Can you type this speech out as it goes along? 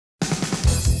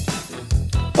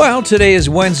Well, today is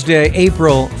Wednesday,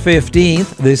 April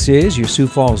 15th. This is your Sioux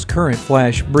Falls Current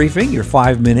Flash Briefing, your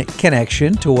 5-minute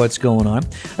connection to what's going on.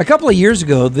 A couple of years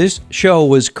ago, this show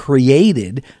was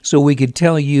created so we could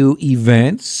tell you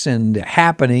events and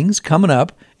happenings coming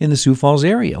up in the Sioux Falls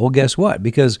area. Well, guess what?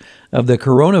 Because of the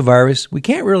coronavirus, we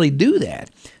can't really do that.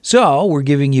 So we're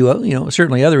giving you,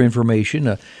 certainly other information,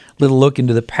 a little look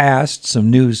into the past,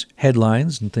 some news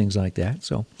headlines and things like that.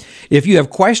 So if you have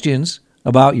questions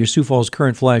about your Sioux Falls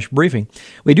Current Flash Briefing,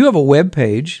 we do have a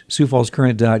webpage,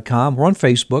 siouxfallscurrent.com. We're on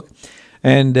Facebook.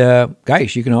 And,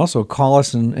 guys, you can also call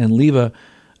us and leave a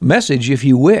message if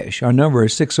you wish. Our number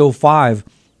is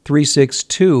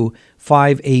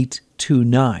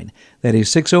 605-362-5829. That is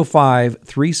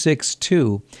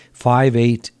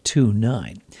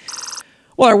 605-362-5829.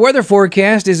 Well, our weather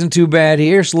forecast isn't too bad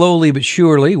here. Slowly but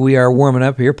surely, we are warming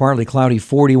up here. Partly cloudy,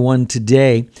 41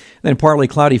 today. Then partly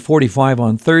cloudy, 45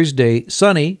 on Thursday.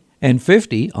 Sunny and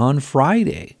 50 on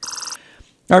Friday.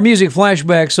 Our music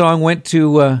flashback song went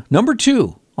to number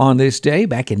 2 on this day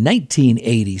back in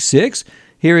 1986.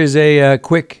 Here is a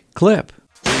quick clip.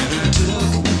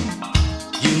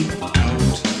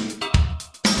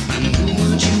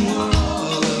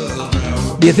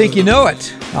 Do you think you know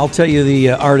it? I'll tell you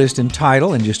the artist and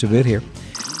title in just a bit here.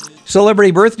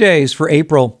 Celebrity birthdays for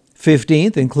April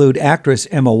 15th include actress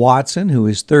Emma Watson, who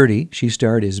is 30. She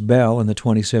starred as Belle in the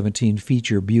 2017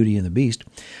 feature Beauty and the Beast.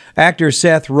 Actor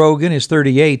Seth Rogen is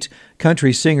 38.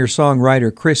 Country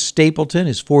singer-songwriter Chris Stapleton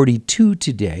is 42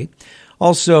 today.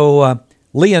 Also,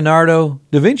 Leonardo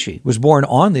da Vinci was born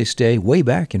on this day way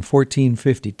back in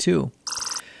 1452.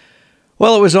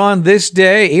 Well, it was on this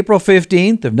day, April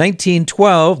 15th of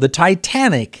 1912, the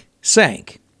Titanic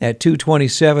sank at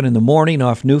 2:27 in the morning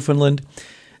off Newfoundland.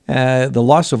 The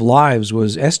loss of lives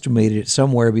was estimated at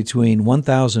somewhere between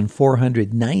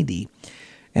 1,490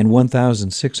 and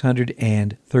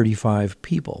 1,635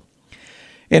 people.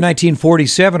 In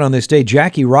 1947, on this day,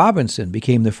 Jackie Robinson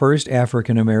became the first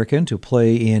African American to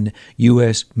play in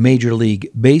U.S. Major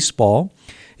League Baseball.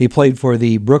 He played for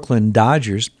the Brooklyn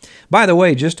Dodgers. By the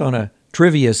way, just on a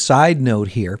trivia side note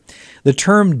here, the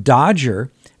term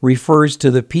Dodger refers to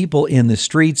the people in the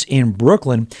streets in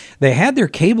Brooklyn. They had their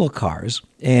cable cars,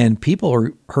 and people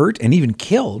were hurt and even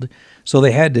killed, so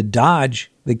they had to dodge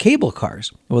the cable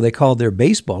cars. Well, they called their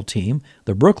baseball team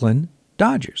the Brooklyn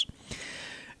Dodgers.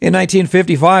 In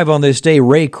 1955, on this day,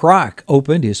 Ray Kroc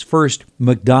opened his first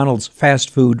McDonald's fast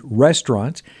food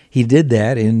restaurant. He did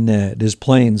that in Des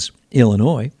Plaines,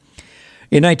 Illinois.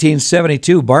 In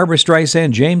 1972, Barbra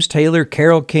Streisand, James Taylor,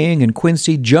 Carole King, and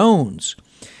Quincy Jones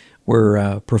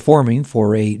were performing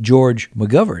for a George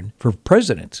McGovern for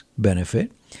President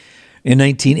benefit. In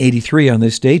 1983, on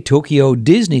this day, Tokyo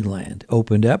Disneyland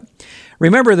opened up.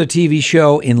 Remember the TV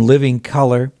show In Living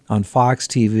Color on Fox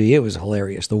TV? It was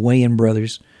hilarious. The Wayans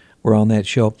brothers were on that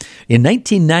show. In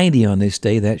 1990, on this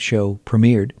day, that show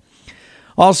premiered.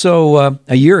 Also,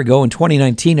 a year ago in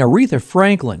 2019, Aretha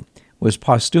Franklin was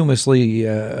posthumously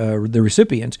the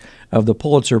recipient of the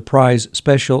Pulitzer Prize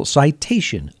Special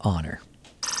Citation Honor.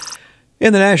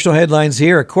 In the national headlines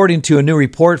here, according to a new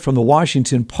report from the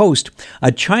Washington Post,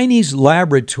 a Chinese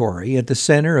laboratory at the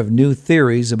center of new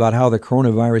theories about how the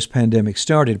coronavirus pandemic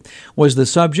started was the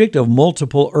subject of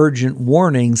multiple urgent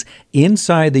warnings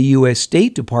inside the U.S.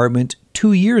 State Department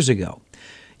 2 years ago.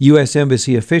 U.S.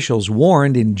 Embassy officials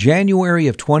warned in January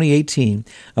of 2018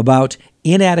 about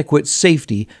inadequate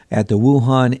safety at the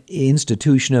Wuhan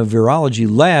Institution of Virology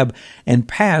lab and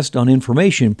passed on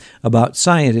information about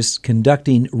scientists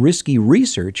conducting risky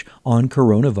research on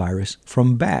coronavirus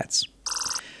from bats.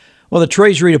 Well, the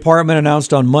Treasury Department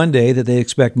announced on Monday that they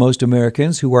expect most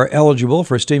Americans who are eligible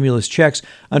for stimulus checks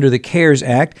under the CARES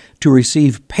Act to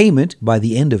receive payment by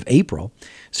the end of April.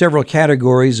 Several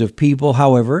categories of people,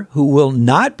 however, who will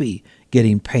not be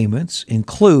getting payments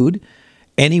include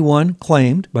anyone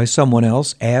claimed by someone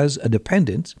else as a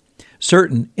dependent,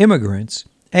 certain immigrants,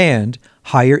 and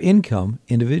higher income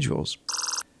individuals.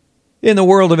 In the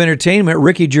world of entertainment,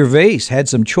 Ricky Gervais had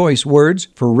some choice words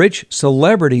for rich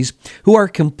celebrities who are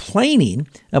complaining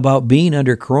about being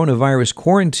under coronavirus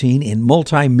quarantine in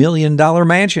multi-million-dollar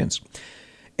mansions.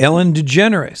 Ellen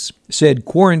DeGeneres said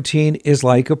quarantine is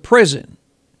like a prison.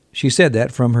 She said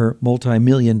that from her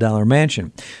multi-million-dollar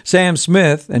mansion. Sam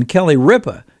Smith and Kelly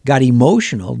Ripa got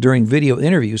emotional during video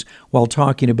interviews while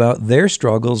talking about their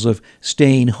struggles of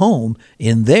staying home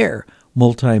in their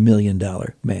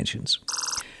multi-million-dollar mansions.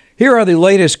 Here are the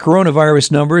latest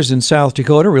coronavirus numbers in South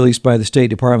Dakota released by the State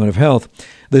Department of Health.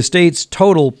 The state's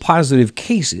total positive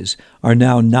cases are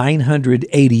now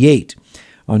 988.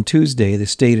 On Tuesday, the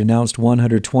state announced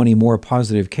 120 more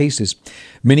positive cases.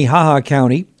 Minnehaha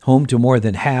County, home to more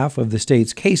than half of the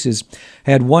state's cases,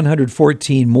 had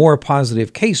 114 more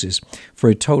positive cases for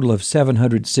a total of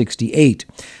 768.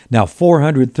 Now,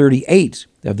 438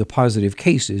 of the positive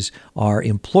cases are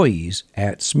employees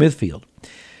at Smithfield.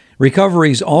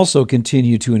 Recoveries also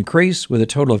continue to increase, with a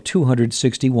total of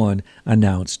 261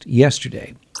 announced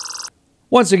yesterday.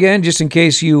 Once again, just in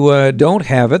case you don't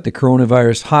have it, the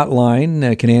coronavirus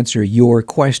hotline can answer your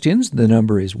questions. The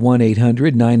number is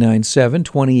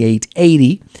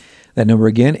 1-800-997-2880. That number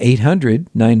again,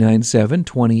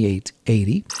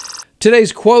 800-997-2880.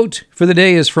 Today's quote for the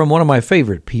day is from one of my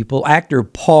favorite people, actor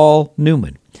Paul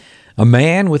Newman. A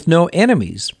man with no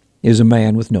enemies is a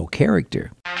man with no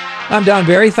character. I'm Don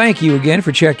Barry. Thank you again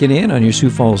for checking in on your Sioux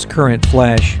Falls Current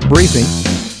Flash Briefing.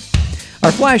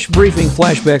 Our Flash Briefing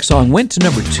flashback song went to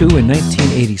number 2 in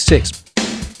 1986.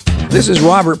 This is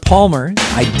Robert Palmer,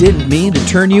 I Didn't Mean to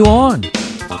Turn You On.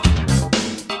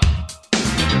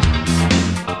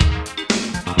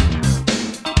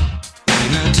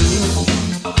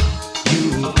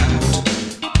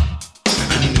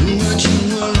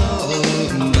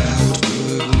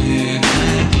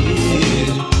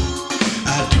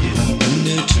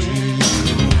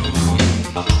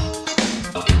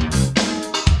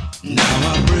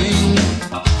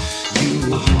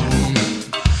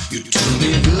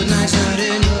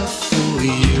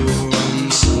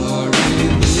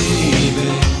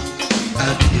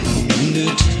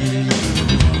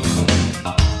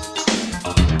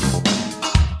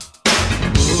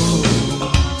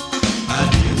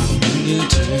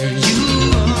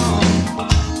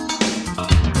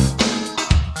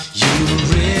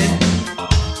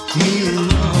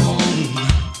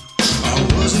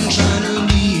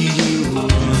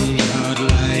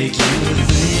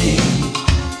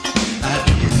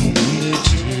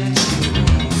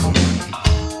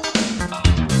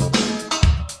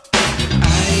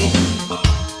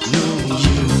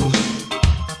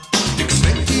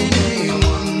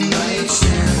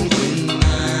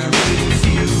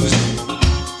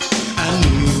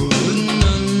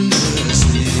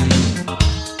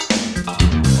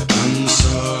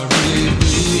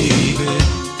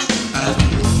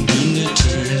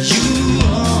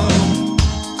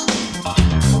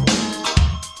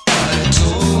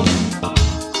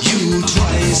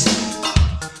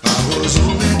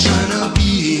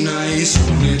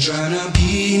 Trying to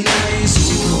be nice.